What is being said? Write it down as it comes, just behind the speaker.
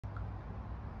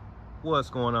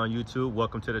What's going on, YouTube?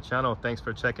 Welcome to the channel. Thanks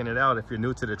for checking it out. If you're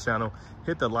new to the channel,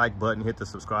 hit the like button, hit the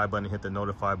subscribe button, hit the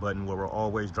notify button, where we're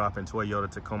always dropping Toyota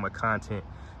Tacoma content.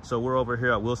 So we're over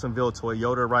here at Wilsonville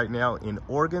Toyota right now in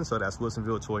Oregon. So that's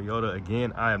Wilsonville Toyota.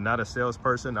 Again, I am not a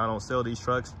salesperson. I don't sell these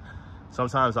trucks.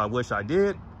 Sometimes I wish I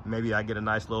did. Maybe I get a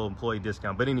nice little employee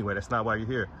discount, but anyway, that's not why you're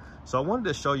here. So I wanted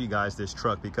to show you guys this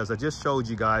truck because I just showed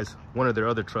you guys one of their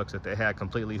other trucks that they had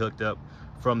completely hooked up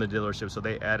from the dealership. So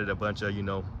they added a bunch of,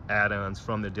 add-ons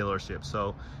from the dealership.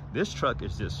 So this truck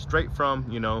is just straight from,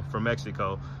 from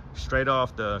Mexico, straight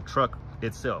off the truck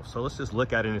itself. So let's just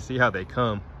look at it and see how they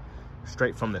come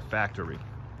straight from the factory.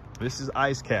 This is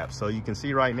ice cap. So you can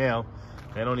see right now,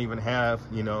 they don't even have,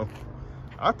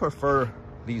 I prefer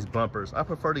these bumpers. I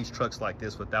prefer these trucks like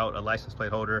this without a license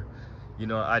plate holder.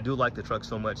 I do like the truck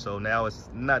so much, so now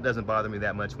doesn't bother me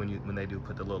that much when they do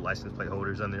put the little license plate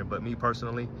holders on there. But me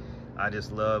personally, I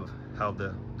just love how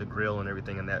the grill and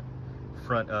everything in that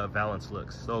front valance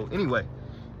looks. So anyway,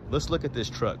 let's look at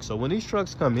this truck. So when these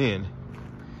trucks come in,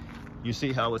 you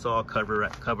see how it's all covered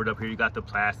up here. You got the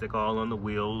plastic all on the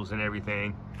wheels and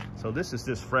everything. So this is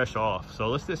just fresh off. So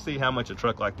let's just see how much a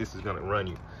truck like this is gonna run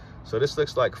you. So this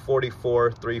looks like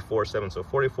 44,347. So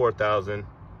 44,000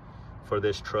 for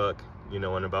this truck, and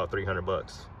about 300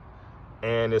 bucks.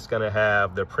 And it's gonna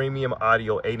have the premium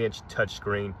audio 8-inch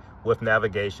touchscreen with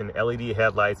navigation, LED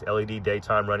headlights, LED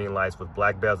daytime running lights with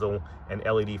black bezel, and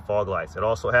LED fog lights. It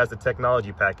also has the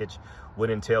technology package, which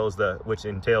entails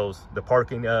the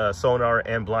parking sonar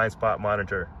and blind spot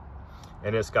monitor.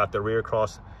 And it's got the rear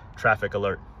cross traffic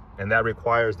alert, and that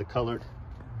requires the color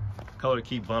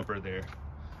key bumper there.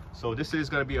 So this is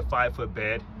going to be a 5-foot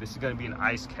bed. This is going to be an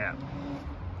ice cap.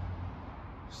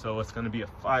 So it's going to be a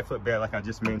 5-foot bed like I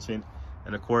just mentioned.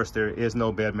 And of course there is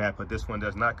no bed mat, but this one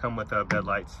does not come with bed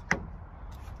lights.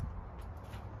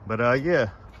 But yeah,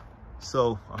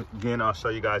 so again, I'll show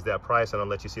you guys that price and I'll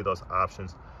let you see those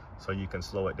options so you can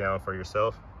slow it down for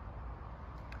yourself.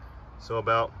 So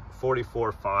about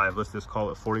 44.5, let's just call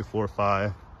it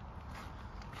 44.5.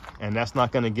 And that's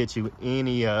not going to get you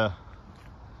any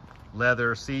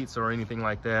leather seats or anything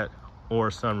like that, or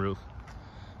sunroof.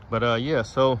 But yeah,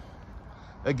 so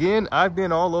again, I've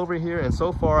been all over here and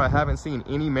so far I haven't seen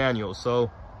any manuals.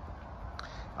 So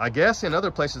I guess in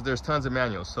other places there's tons of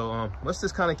manuals. So let's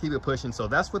just kind of keep it pushing. So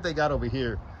that's what they got over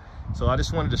here. So I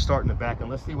just wanted to start in the back and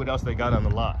let's see what else they got on the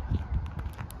lot.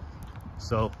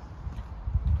 So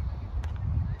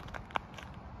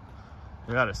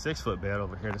we got a 6-foot bed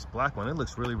over here. This black one, it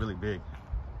looks really, really big.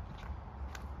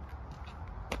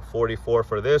 44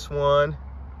 for this one.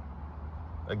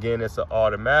 Again, it's an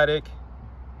automatic.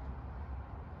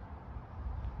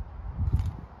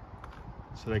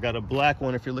 So they got a black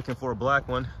one if you're looking for a black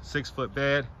one. 6-foot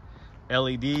bed,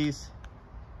 LEDs.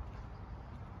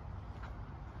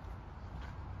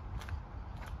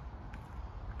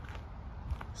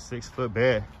 Six-foot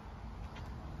bed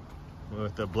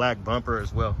with the black bumper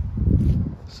as well.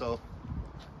 So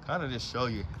kind of just show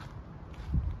you.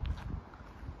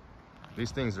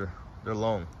 These things they're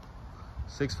long.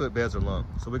 6-foot beds are long.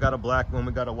 So we got a black one,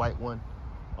 we got a white one.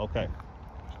 Okay.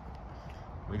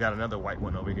 We got another white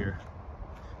one over here.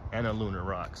 And a Lunar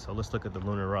Rock. So let's look at the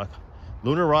Lunar Rock.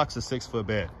 Lunar Rock's a 6-foot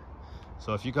bed.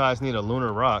 So if you guys need a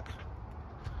Lunar Rock,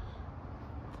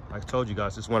 like I told you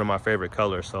guys, it's one of my favorite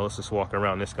colors. So let's just walk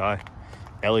around this guy.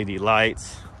 LED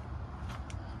lights.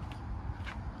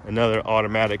 Another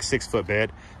automatic 6-foot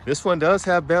bed. This one does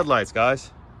have bed lights,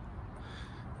 guys.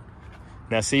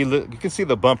 Now see, look, you can see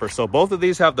the bumper. So both of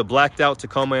these have the blacked out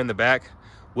Tacoma in the back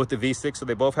with the V6. So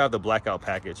they both have the blackout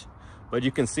package. But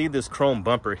you can see this chrome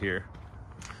bumper here.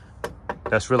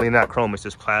 That's really not chrome, it's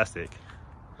just plastic.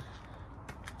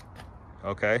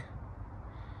 Okay.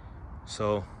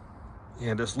 So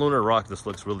yeah, this Lunar Rock, this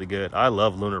looks really good. I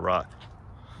love Lunar Rock.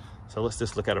 So let's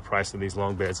just look at a price of these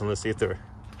long beds and let's see if they're,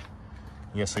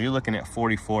 yeah, so you're looking at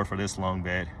 44 for this long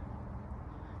bed.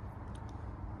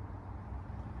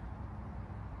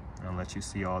 I'll let you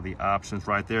see all the options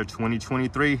right there.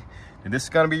 2023, and this is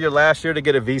going to be your last year to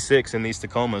get a V6 in these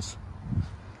Tacomas.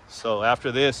 So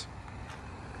after this,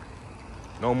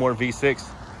 no more V6.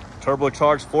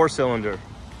 Turbocharged 4-cylinder.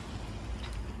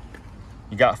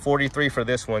 You got 43 for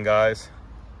this one, guys.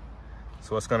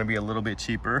 So it's going to be a little bit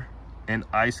cheaper. An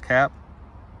ice cap.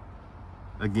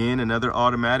 Again, another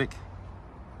automatic.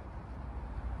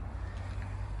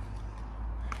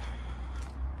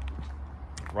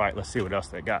 Right, let's see what else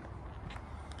they got.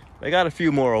 They got a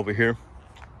few more over here.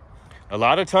 A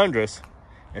lot of Tundras.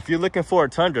 If you're looking for a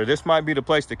Tundra, this might be the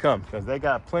place to come because they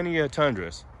got plenty of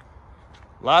Tundras.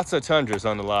 Lots of Tundras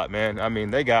on the lot, man. I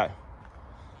mean, they got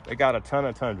a ton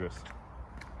of Tundras.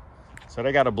 So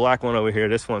they got a black one over here.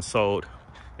 This one's sold.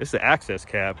 This is the access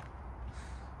cab.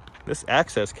 This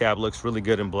access cab looks really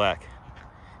good in black.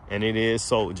 And it is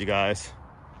sold, you guys.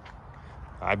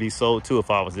 I'd be sold too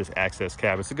if I was this access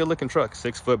cab. It's a good looking truck,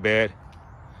 6-foot bed.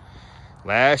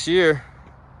 Last year.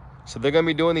 So they're gonna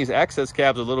be doing these access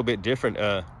cabs a little bit different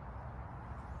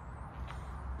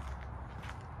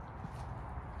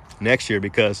next year,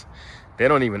 because they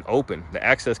don't even open. The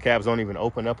access cabs don't even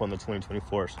open up on the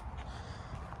 2024s.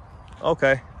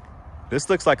 Okay, this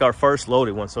looks like our first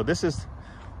loaded one. So this is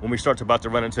when we start about to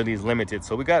run into these limited.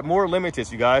 So we got more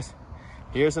limiteds, you guys.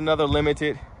 Here's another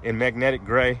limited in magnetic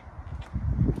gray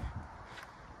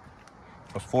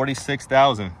for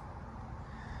 $46,000.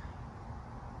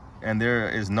 And there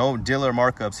is no dealer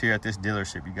markups here at this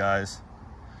dealership, you guys,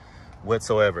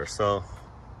 whatsoever. So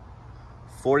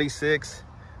 46.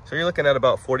 So you're looking at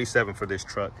about 47 for this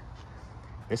truck.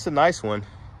 It's a nice one.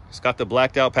 It's got the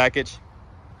blacked out package,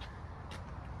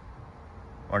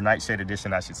 or nightshade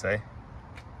edition, I should say.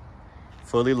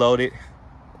 Fully loaded,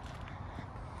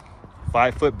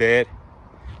 5-foot bed,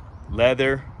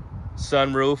 leather,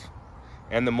 sunroof,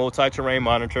 and the multi-terrain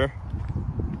monitor.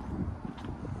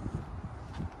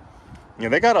 Yeah,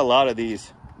 they got a lot of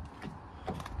these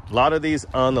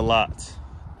on the lot.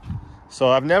 So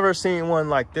I've never seen one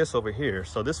like this over here.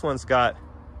 So this one's got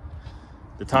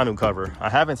the tonneau cover. I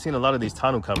haven't seen a lot of these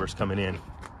tonneau covers coming in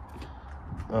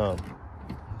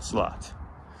slot.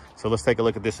 So let's take a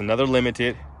look at this. Another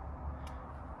limited.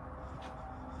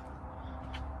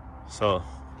 So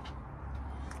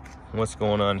what's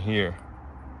going on here?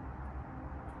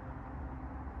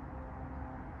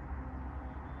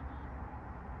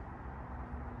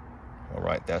 All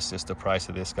right, that's just the price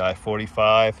of this guy,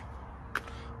 45.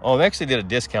 Oh, they actually did a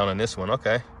discount on this one.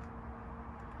 Okay.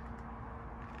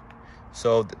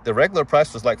 So the regular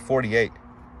price was like 48.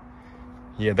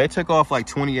 Yeah, they took off like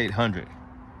 2,800.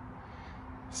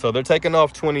 So they're taking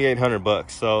off 2,800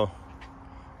 bucks. So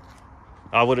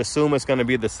I would assume it's going to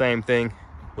be the same thing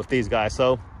with these guys.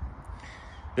 So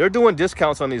they're doing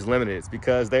discounts on these limiteds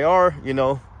because they are, you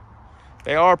know,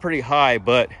 they are pretty high,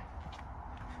 but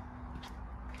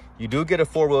you do get a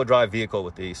 4-wheel drive vehicle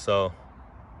with these. So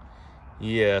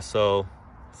yeah, so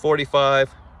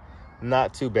 45,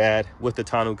 not too bad with the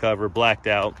tonneau cover, blacked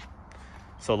out.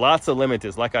 So lots of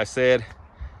limiteds. Like I said,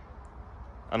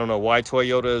 I don't know why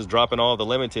Toyota is dropping all the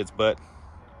limiteds, but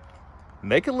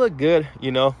they can look good,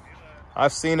 you know.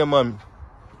 I've seen them on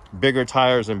bigger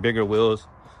tires and bigger wheels,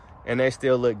 and they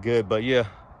still look good. But yeah,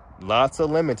 lots of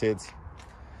limiteds.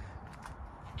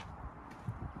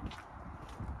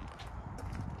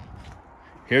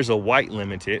 Here's a white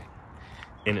limited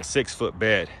in a 6-foot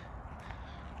bed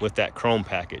with that chrome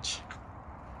package.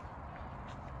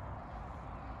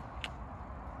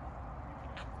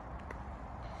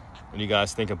 What do you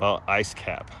guys think about Ice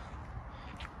Cap,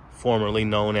 formerly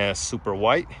known as Super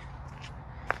White?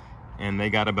 And they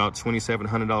got about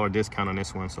 $2,700 discount on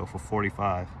this one, so for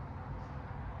 45.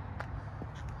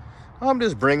 I'm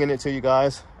just bringing it to you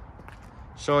guys,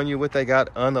 showing you what they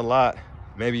got on the lot.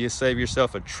 Maybe you save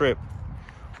yourself a trip,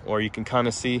 or you can kind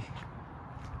of see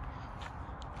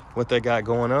what they got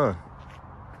going on.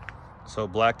 So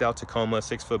blacked out Tacoma,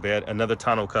 6-foot bed, another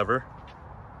tonneau cover.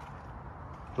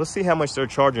 Let's see how much they're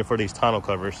charging for these tonneau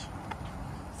covers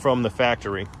from the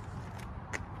factory.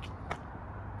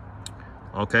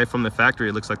 Okay, from the factory,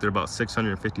 it looks like they're about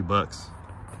 650 bucks.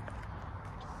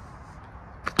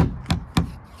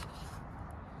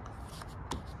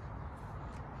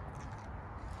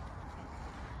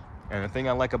 And the thing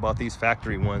I like about these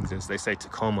factory ones is they say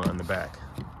Tacoma on the back.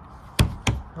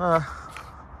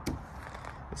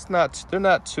 They're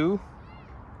not too,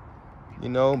 you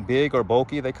know, big or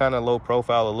bulky. They kind of low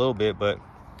profile a little bit, but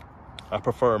I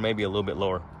prefer maybe a little bit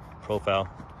lower profile.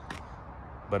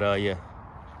 But yeah,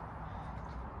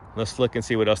 let's look and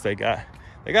see what else they got.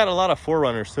 They got a lot of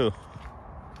 4Runners too.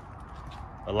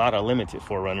 A lot of limited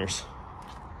 4Runners.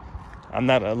 I'm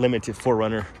not a limited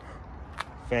 4Runner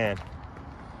fan.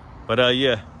 But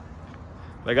yeah,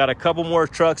 they got a couple more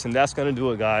trucks, and that's gonna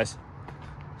do it, guys.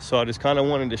 So I just kind of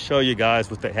wanted to show you guys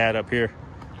what they had up here.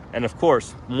 And of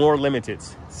course, more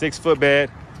limiteds. 6-foot bed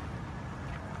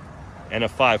and a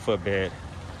 5-foot bed.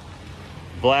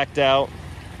 Blacked out.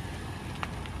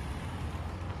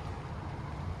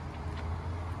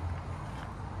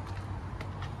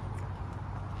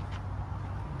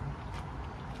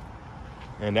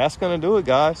 And that's gonna do it,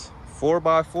 guys.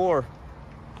 4x4.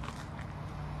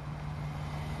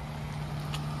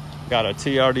 Got a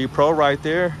TRD Pro right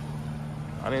there.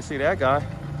 I didn't see that guy.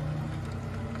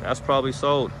 That's probably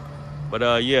sold.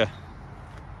 But yeah,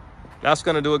 that's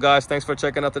gonna do it, guys. Thanks for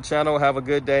checking out the channel. Have a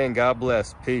good day and God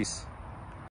bless. Peace.